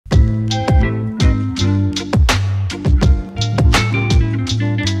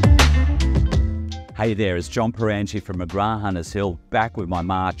Hey there, it's John Perangi from McGrath Hunters Hill, back with my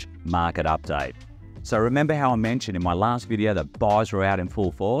March market update. So remember how I mentioned in my last video that buyers were out in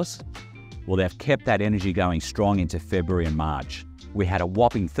full force? Well, they've kept that energy going strong into February and March. We had a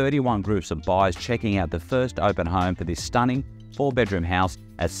whopping 31 groups of buyers checking out the first open home for this stunning 4-bedroom house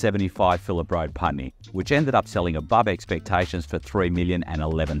at 75 Phillip Road, Putney, which ended up selling above expectations for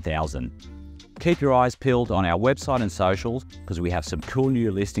 $3,011,000. Keep your eyes peeled on our website and socials because we have some cool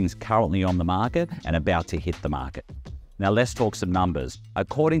new listings currently on the market and about to hit the market. Now let's talk some numbers.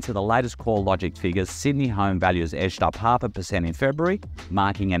 According to the latest CoreLogic figures, Sydney home values edged up 0.5% in February,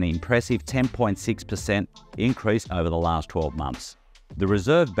 marking an impressive 10.6% increase over the last 12 months. The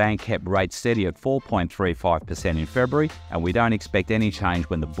Reserve Bank kept rates steady at 4.35% in February, and we don't expect any change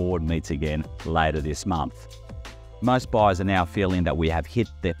when the board meets again later this month. Most buyers are now feeling that we have hit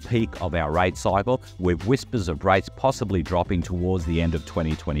the peak of our rate cycle, with whispers of rates possibly dropping towards the end of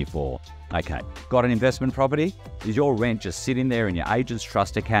 2024. Okay, got an investment property? Is your rent just sitting there in your agent's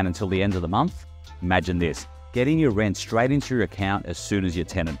trust account until the end of the month? Imagine this, getting your rent straight into your account as soon as your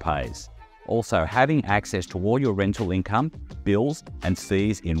tenant pays. Also, having access to all your rental income, bills and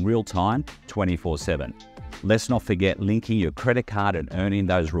fees in real time, 24/7. Let's not forget linking your credit card and earning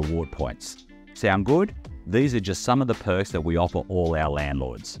those reward points. Sound good? These are just some of the perks that we offer all our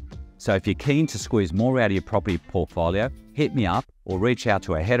landlords. So if you're keen to squeeze more out of your property portfolio, hit me up or reach out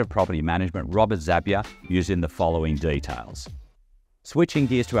to our Head of Property Management, Robert Zapier, using the following details. Switching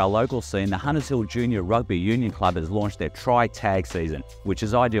gears to our local scene, the Hunters Hill Junior Rugby Union Club has launched their Try-Tag season, which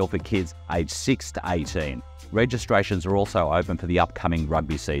is ideal for kids aged 6 to 18. Registrations are also open for the upcoming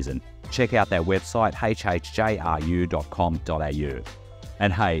rugby season. Check out their website, hhjru.com.au.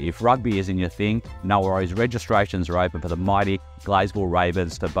 And hey, if rugby isn't your thing, no worries, registrations are open for the mighty Gladesville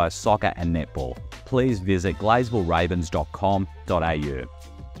Ravens for both soccer and netball. Please visit gladesvilleravens.com.au.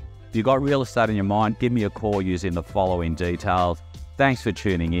 If you've got real estate in your mind, give me a call using the following details. Thanks for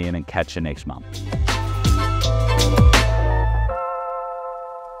tuning in and catch you next month.